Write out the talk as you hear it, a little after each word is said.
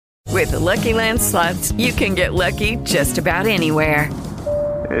With the Lucky Land Slots, you can get lucky just about anywhere.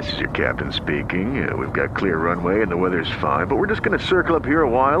 This is your captain speaking. We've got clear runway and the weather's fine, but we're just going to circle up here a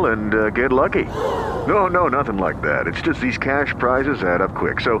while and get lucky. No, nothing like that. It's just these cash prizes add up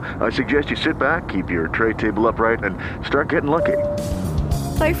quick. So I suggest you sit back, keep your tray table upright, and start getting lucky.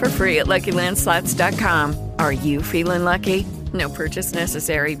 Play for free at LuckyLandSlots.com. Are you feeling lucky? No purchase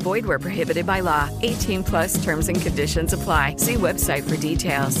necessary. Void where prohibited by law. 18 plus terms and conditions apply. See website for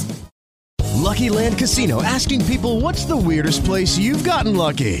details. Lucky Land Casino, asking people, what's the weirdest place you've gotten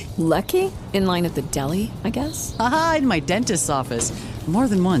lucky? Lucky? In line at the deli, I guess? Aha, in my dentist's office. More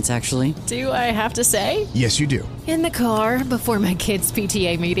than once, actually. Do I have to say? Yes, you do. In the car before my kids'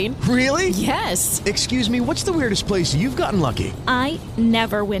 PTA meeting. Really? Yes. Excuse me, what's the weirdest place you've gotten lucky? I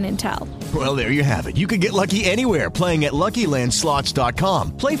never win and tell. Well, there you have it. You can get lucky anywhere, playing at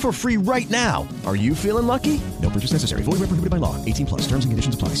LuckyLandSlots.com. Play for free right now. Are you feeling lucky? No purchase necessary. Void where prohibited by law. 18 plus. Terms and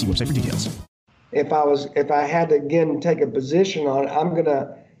conditions apply. See website for details. If I had to again take a position on it, I'm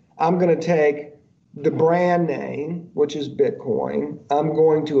gonna take the brand name, which is Bitcoin. I'm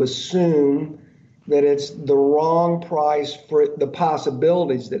going to assume that it's the wrong price for the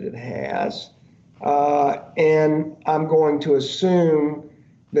possibilities that it has, and I'm going to assume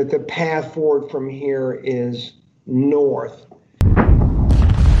that the path forward from here is north.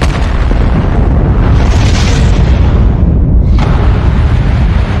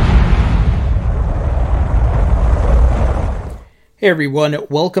 Hey everyone,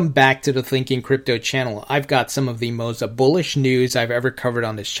 welcome back to the Thinking Crypto channel. I've got some of the most bullish news I've ever covered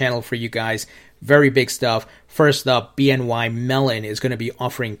on this channel for you guys. Very big stuff. First up, BNY Mellon is going to be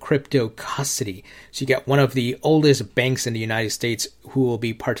offering crypto custody. So you got one of the oldest banks in the United States who will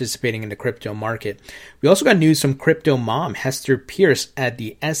be participating in the crypto market. We also got news from crypto mom Hester Peirce at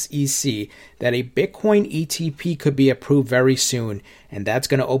the SEC that a Bitcoin ETP could be approved very soon. And that's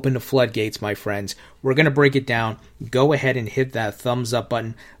going to open the floodgates, my friends. We're going to break it down. Go ahead and hit that thumbs up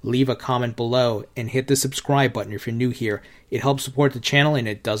button, leave a comment below, and hit the subscribe button if you're new here. It helps support the channel and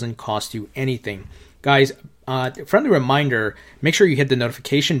it doesn't cost you anything. Guys, friendly reminder, make sure you hit the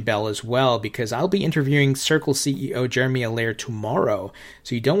notification bell as well because I'll be interviewing Circle CEO Jeremy Allaire tomorrow.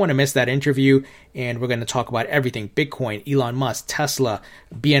 So you don't want to miss that interview. And we're going to talk about everything. Bitcoin, Elon Musk, Tesla,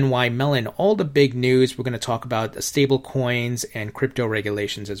 BNY Mellon, all the big news. We're going to talk about stable coins and crypto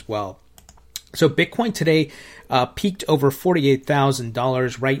regulations as well. So Bitcoin today peaked over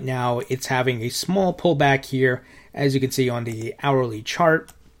 $48,000. Right now, it's having a small pullback here, as you can see on the hourly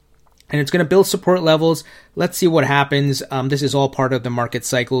chart. And it's going to build support levels. Let's see what happens. This is all part of the market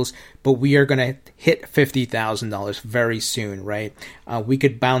cycles, but we are going to hit $50,000 very soon, right? We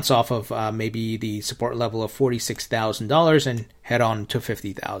could bounce off of maybe the support level of $46,000 and head on to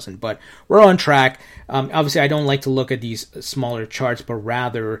 $50,000, but we're on track. Obviously, I don't like to look at these smaller charts, but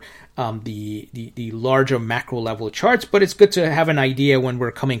rather the larger macro level charts. But it's good to have an idea when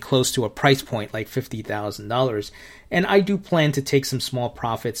we're coming close to a price point like $50,000. And I do plan to take some small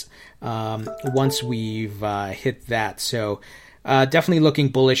profits once we've hit that. So definitely looking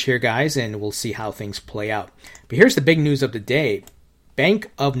bullish here, guys, and we'll see how things play out. But here's the big news of the day.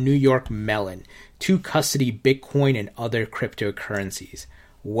 Bank of New York Mellon to custody Bitcoin and other cryptocurrencies.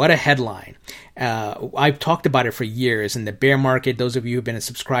 What a headline. I've talked about it for years. In the bear market, those of you who've been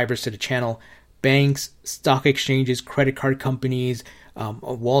subscribers to the channel, banks, stock exchanges, credit card companies,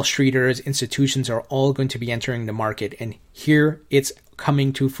 Wall Streeters, institutions are all going to be entering the market. And here it's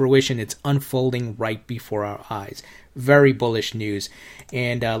coming to fruition. It's unfolding right before our eyes. Very bullish news.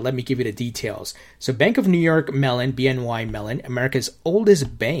 And let me give you the details. So Bank of New York Mellon, BNY Mellon, America's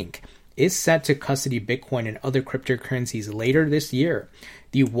oldest bank, is set to custody Bitcoin and other cryptocurrencies later this year.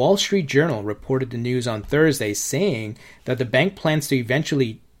 The Wall Street Journal reported the news on Thursday saying that the bank plans to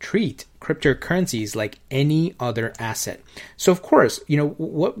eventually treat cryptocurrencies like any other asset. So of course,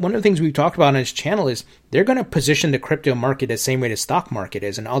 one of the things we've talked about on this channel is they're going to position the crypto market the same way the stock market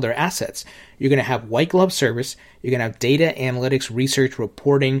is and other assets. You're going to have white glove service, you're going to have data analytics, research,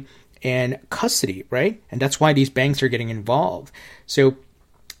 reporting, and custody, right? And that's why these banks are getting involved. So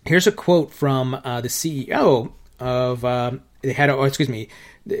here's a quote from the CEO of let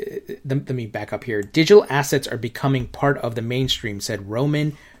me back up here. Digital assets are becoming part of the mainstream, said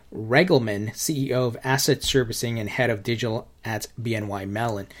Roman Regelman, CEO of Asset Servicing and head of digital at BNY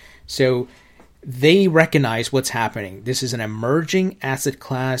Mellon. So they recognize what's happening. This is an emerging asset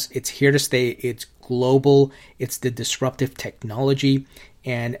class. It's here to stay. It's global. It's the disruptive technology.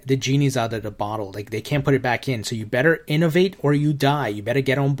 And the genie's out of the bottle. Like, they can't put it back in. So you better innovate or you die. You better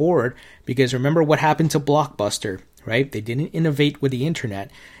get on board, because remember what happened to Blockbuster, right? They didn't innovate with the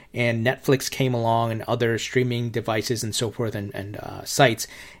internet. and Netflix came along and other streaming devices and so forth and sites,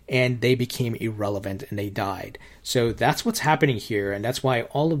 and they became irrelevant and they died. So that's what's happening here, and that's why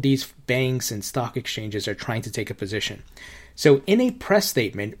all of these banks and stock exchanges are trying to take a position. So in a press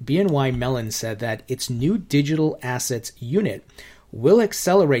statement, BNY Mellon said that its new digital assets unit will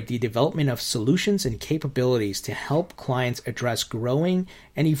accelerate the development of solutions and capabilities to help clients address growing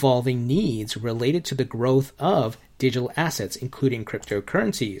and evolving needs related to the growth of digital assets, including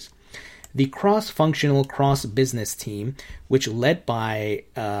cryptocurrencies. The cross-functional, cross-business team, which led by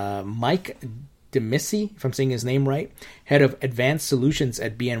Mike Demisi, if I'm saying his name right, head of advanced solutions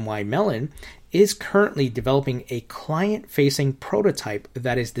at BNY Mellon, is currently developing a client-facing prototype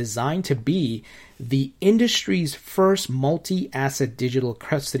that is designed to be the industry's first multi-asset digital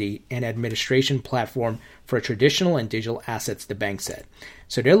custody and administration platform for traditional and digital assets, the bank said.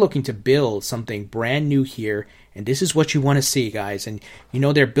 So they're looking to build something brand new here, and this is what you want to see, guys. And you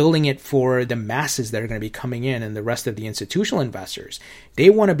know they're building it for the masses that are going to be coming in and the rest of the institutional investors. They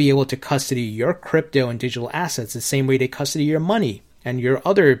want to be able to custody your crypto and digital assets the same way they custody your money and your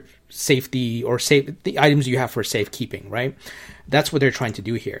other safety or the items you have for safekeeping, right? That's what they're trying to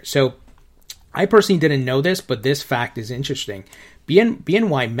do here. So I personally didn't know this, but this fact is interesting.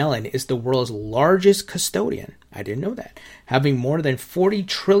 BNY Mellon is the world's largest custodian. I didn't know that. Having more than $40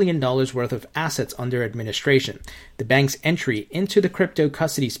 trillion worth of assets under administration. The bank's entry into the crypto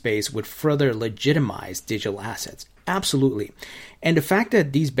custody space would further legitimize digital assets. Absolutely. And the fact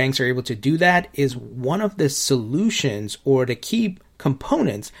that these banks are able to do that is one of the solutions or the key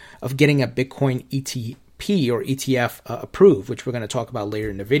components of getting a Bitcoin ETP or ETF approved, which we're going to talk about later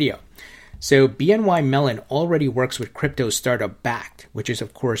in the video. So BNY Mellon already works with crypto startup Bakkt, which is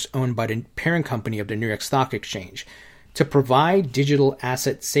of course owned by the parent company of the New York Stock Exchange, to provide digital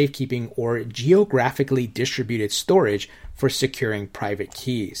asset safekeeping or geographically distributed storage for securing private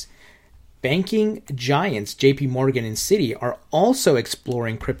keys. Banking giants JP Morgan and Citi are also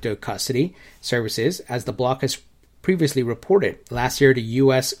exploring crypto custody services, as the block has previously reported. Last year, the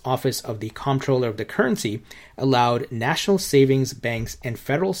U.S. Office of the Comptroller of the Currency allowed national savings banks and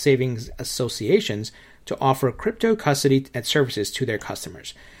federal savings associations to offer crypto custody and services to their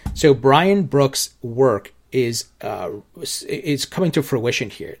customers. So Brian Brooks' work is coming to fruition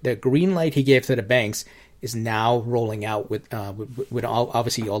here. The green light he gave to the banks is now rolling out with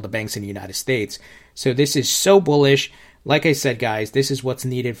obviously all the banks in the United States. So this is so bullish. Like I said, guys, this is what's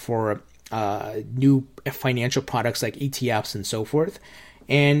needed for new financial products like ETFs and so forth.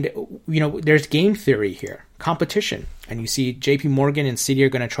 And, you know, there's game theory here, competition. And you see JP Morgan and Citi are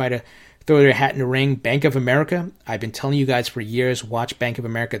going to try to throw their hat in the ring. Bank of America, I've been telling you guys for years, watch Bank of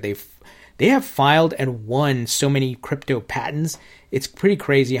America. They have filed and won so many crypto patents. It's pretty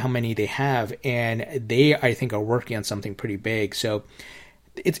crazy how many they have. And they, I think, are working on something pretty big. So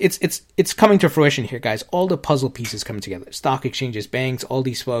it's coming to fruition here, guys. All the puzzle pieces coming together. Stock exchanges, banks, all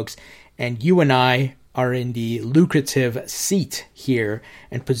these folks. And you and I are in the lucrative seat here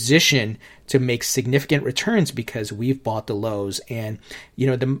and position to make significant returns because we've bought the lows. And, you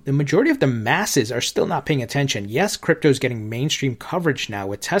know, the majority of the masses are still not paying attention. Yes, crypto is getting mainstream coverage now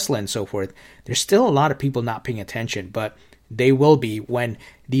with Tesla and so forth. There's still a lot of people not paying attention, but they will be when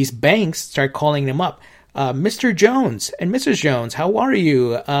these banks start calling them up. Mr. Jones and Mrs. Jones, how are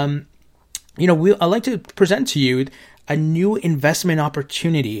you? You know, I'd like to present to you a new investment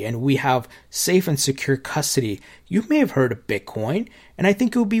opportunity, and we have safe and secure custody. You may have heard of Bitcoin, and I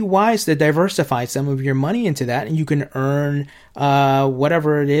think it would be wise to diversify some of your money into that, and you can earn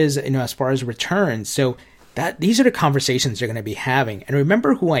whatever it is, you know, as far as returns. So these are the conversations you're going to be having. And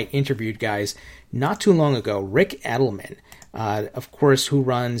remember who I interviewed, guys, not too long ago, Rick Edelman. Of course, who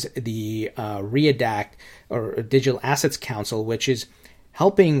runs the READACT or Digital Assets Council, which is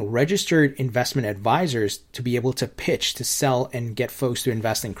helping registered investment advisors to be able to pitch, to sell, and get folks to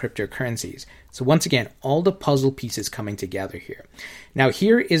invest in cryptocurrencies. So once again, all the puzzle pieces coming together here. Now,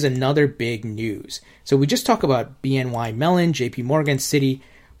 here is another big news. So we just talked about BNY Mellon, JP Morgan, Citi.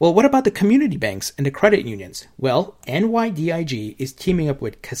 Well, what about the community banks and the credit unions? Well, NYDIG is teaming up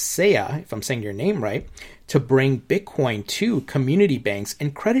with Kaseya, if I'm saying your name right, to bring Bitcoin to community banks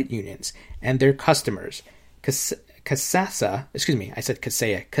and credit unions and their customers. Kaseya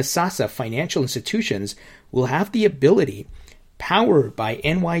financial institutions will have the ability, powered by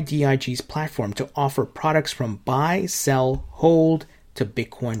NYDIG's platform, to offer products from buy, sell, hold to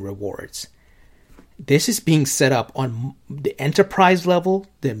Bitcoin rewards. This is being set up on the enterprise level,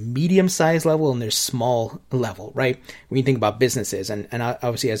 the medium-sized level, and their small level, right? When you think about businesses and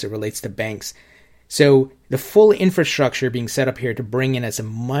obviously as it relates to banks. So the full infrastructure being set up here to bring in as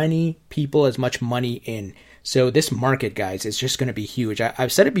much money in So this market, guys, is just going to be huge.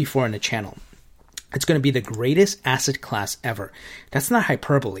 I've said it before on the channel. It's going to be the greatest asset class ever. That's not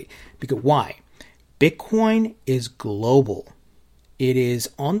hyperbole. Because why? Bitcoin is global. It is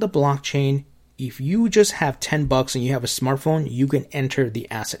on the blockchain. If you just have $10 and you have a smartphone, you can enter the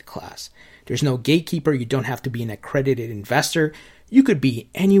asset class. There's no gatekeeper. You don't have to be an accredited investor. You could be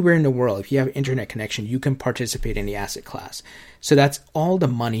anywhere in the world. If you have an internet connection, you can participate in the asset class. So that's all the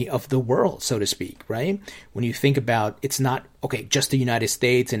money of the world, so to speak, right? When you think about, it's not, okay, just the United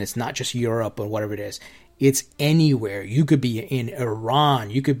States, and it's not just Europe or whatever it is. It's anywhere. You could be in Iran.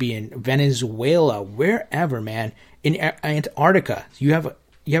 You could be in Venezuela, wherever, man. In Antarctica, you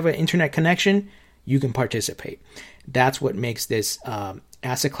have an internet connection, you can participate. That's what makes this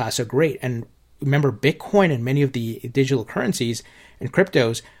asset class so great. And remember, Bitcoin and many of the digital currencies and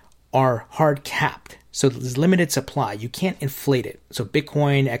cryptos are hard capped. So there's limited supply. You can't inflate it. So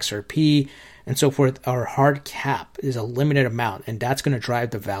Bitcoin, XRP, and so forth are hard cap. There's a limited amount, and that's going to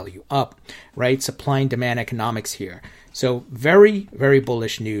drive the value up, right? Supply and demand economics here. So very, very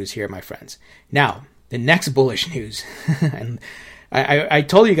bullish news here, my friends. Now, the next bullish news, and I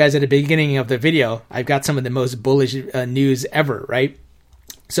told you guys at the beginning of the video, I've got some of the most bullish news ever, right?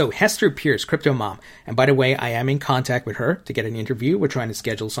 So Hester Peirce, Crypto Mom, and by the way, I am in contact with her to get an interview. We're trying to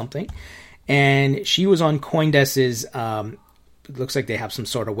schedule something. And she was on CoinDesk's, it looks like they have some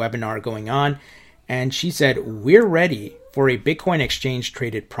sort of webinar going on. And she said, we're ready for a Bitcoin exchange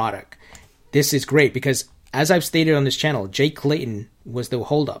traded product. This is great because, as I've stated on this channel, Jay Clayton was the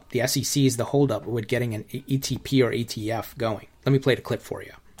holdup. The SEC is the holdup with getting an ETP or ETF going. Let me play the clip for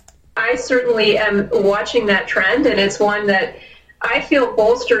you. I certainly am watching that trend, and it's one that I feel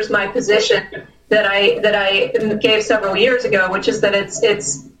bolsters my position that I gave several years ago, which is that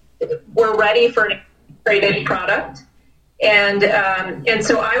we're ready for an traded product, and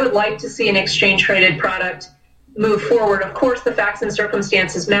so I would like to see an exchange traded product move forward. Of course, the facts and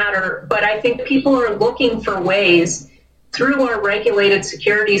circumstances matter, but I think people are looking for ways through our regulated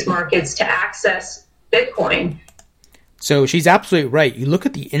securities markets to access Bitcoin. So she's absolutely right. You look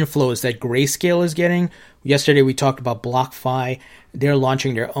at the inflows that Grayscale is getting. Yesterday we talked about BlockFi. They're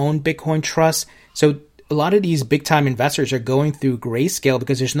launching their own Bitcoin trust. So a lot of these big-time investors are going through Grayscale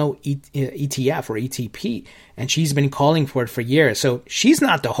because there's no ETF or ETP, and she's been calling for it for years. So she's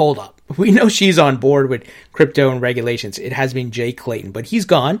not the holdup. We know she's on board with crypto and regulations. It has been Jay Clayton, but he's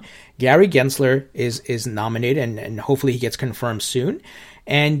gone. Gary Gensler is nominated, and hopefully he gets confirmed soon.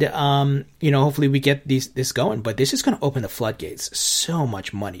 And, hopefully we get this going. But this is going to open the floodgates. So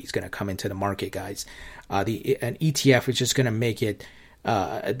much money is going to come into the market, guys. An ETF is just going to make it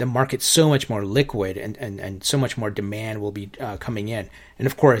the market so much more liquid, and so much more demand will be coming in. And,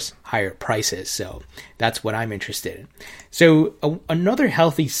 of course, higher prices. So that's what I'm interested in. So another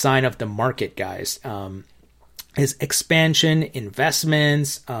healthy sign of the market, guys, is expansion,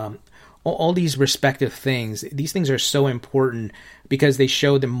 investments, all these respective things. These things are so important because they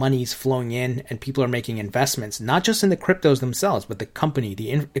show the money's flowing in and people are making investments, not just in the cryptos themselves, but the companies,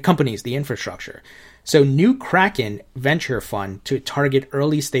 the infrastructure. So new Kraken venture fund to target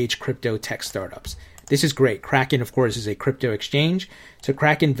early stage crypto tech startups. This is great. Kraken, of course, is a crypto exchange. So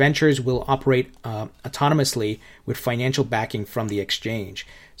Kraken Ventures will operate autonomously with financial backing from the exchange.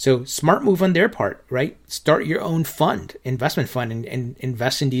 So smart move on their part, right? Start your own fund, investment fund, and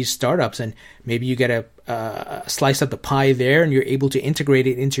invest in these startups. And maybe you get a slice of the pie there, and you're able to integrate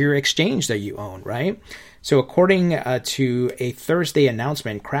it into your exchange that you own, right? So according to a Thursday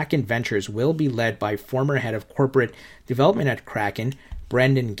announcement, Kraken Ventures will be led by former head of corporate development at Kraken,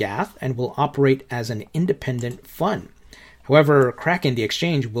 Brendan Gath, and will operate as an independent fund. However, Kraken, the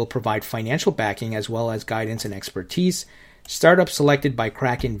exchange, will provide financial backing as well as guidance and expertise. Startups selected by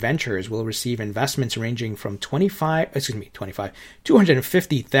Kraken Ventures will receive investments ranging from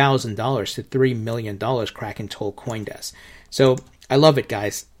 $250,000 to $3 million, Kraken told CoinDesk. So I love it,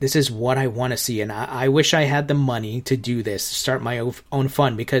 guys. This is what I want to see, and I wish I had the money to do this, to start my own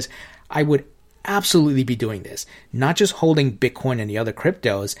fund, because I would absolutely be doing this. Not just holding Bitcoin and the other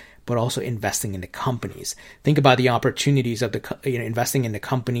cryptos, but also investing in the companies. Think about the opportunities of investing in the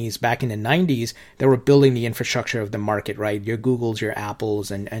companies back in the 90s that were building the infrastructure of the market, right? Your Googles, your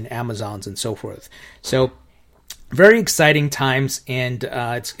Apples, and Amazons, and so forth. So very exciting times, and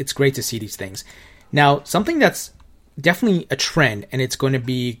it's great to see these things. Now, something that's definitely a trend, and it's going to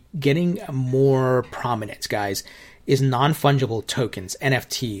be getting more prominence, guys, is non-fungible tokens,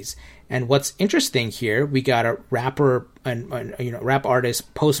 NFTs. And what's interesting here, we got a rapper and rap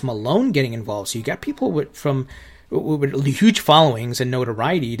artist Post Malone getting involved. So you got people with huge followings and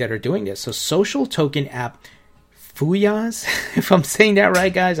notoriety that are doing this. So social token app Fuyaz, if I'm saying that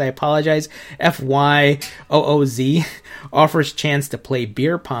right, guys, I apologize. FYOOZ offers chance to play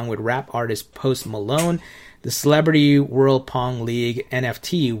beer pong with rap artist Post Malone. The Celebrity World Pong League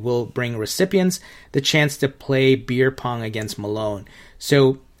NFT will bring recipients the chance to play beer pong against Malone.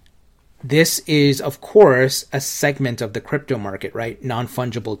 So this is, of course, a segment of the crypto market, right?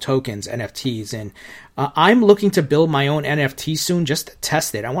 Non-fungible tokens, NFTs. And I'm looking to build my own NFT soon just to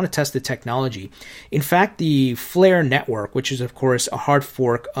test it. I want to test the technology. In fact, the Flare network, which is, of course, a hard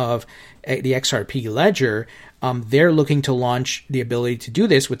fork of the XRP ledger, they're looking to launch the ability to do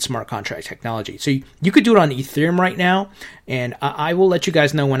this with smart contract technology. So you could do it on Ethereum right now, and I will let you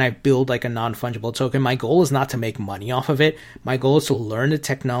guys know when I build like a non-fungible token. My goal is not to make money off of it. My goal is to learn the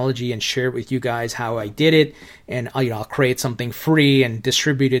technology and share with you guys how I did it, and I'll create something free and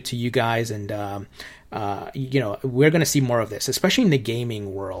distribute it to you guys. And we're going to see more of this, especially in the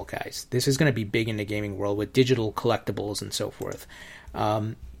gaming world, guys. This is going to be big in the gaming world with digital collectibles and so forth.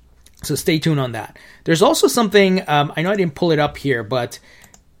 So stay tuned on that. There's also something, I know I didn't pull it up here, but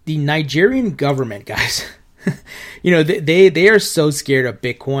the Nigerian government, guys, they are so scared of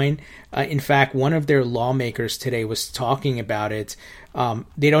Bitcoin. In fact, one of their lawmakers today was talking about it.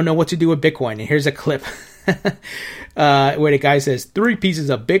 They don't know what to do with Bitcoin. And here's a clip where the guy says 3 pieces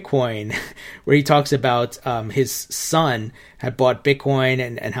of Bitcoin, where he talks about his son had bought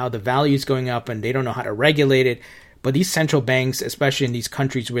Bitcoin and how the value is going up and they don't know how to regulate it. But these central banks, especially in these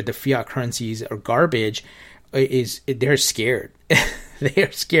countries where the fiat currencies are garbage, they're scared. They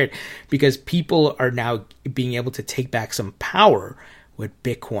are scared because people are now being able to take back some power with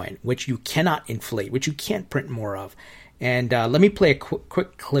Bitcoin, which you cannot inflate, which you can't print more of. And let me play a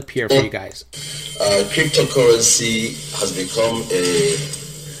quick clip here for you guys. Cryptocurrency has become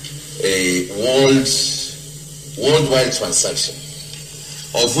a worldwide transaction,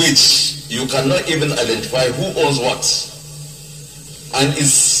 of which you cannot even identify who owns what, and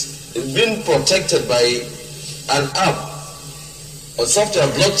is being protected by an app or software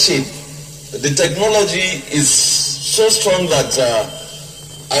blockchain. The technology is so strong that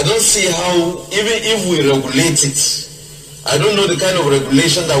I don't see how, even if we regulate it, I don't know the kind of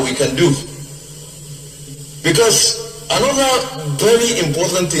regulation that we can do. Because another very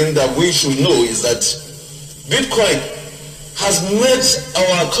important thing that we should know is that Bitcoin has made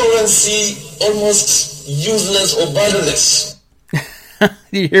our currency almost useless or valueless.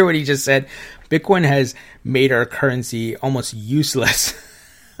 You hear what he just said? Bitcoin has made our currency almost useless.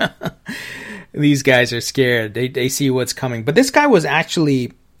 These guys are scared. They see what's coming. But this guy was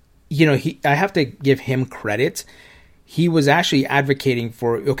actually, I have to give him credit. He was actually advocating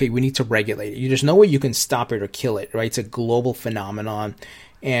for, okay, we need to regulate it. There's no way you can stop it or kill it, right? It's a global phenomenon.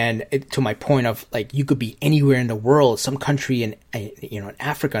 And to my point of, like, you could be anywhere in the world, some country in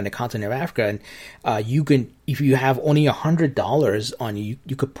Africa, on the continent of Africa, and you can, if you have only $100 on you,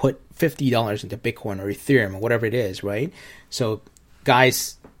 you could put $50 into Bitcoin or Ethereum or whatever it is, right? So,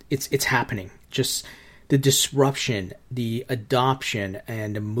 guys, it's happening. Just the disruption, the adoption,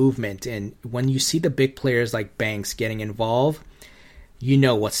 and the movement, and when you see the big players like banks getting involved, you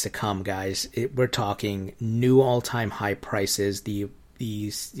know what's to come, guys. We're talking new all-time high prices, the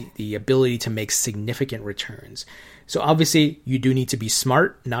ability to make significant returns. So obviously you do need to be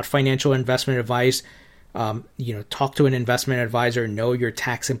smart, not financial investment advice. Talk to an investment advisor, know your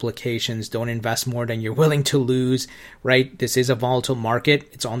tax implications, don't invest more than you're willing to lose, right? This is a volatile market.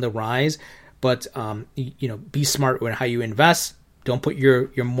 It's on the rise, but be smart with how you invest. Don't put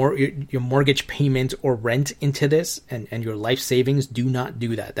your mortgage payment or rent into this and your life savings. Do not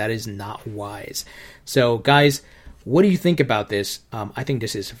do that. That is not wise. So guys, what do you think about this? I think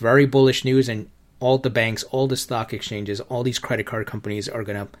this is very bullish news, and all the banks, all the stock exchanges, all these credit card companies are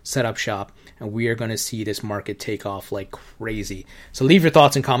going to set up shop, and we are going to see this market take off like crazy. So leave your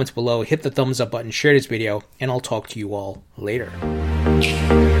thoughts and comments below, hit the thumbs up button, share this video, and I'll talk to you all later.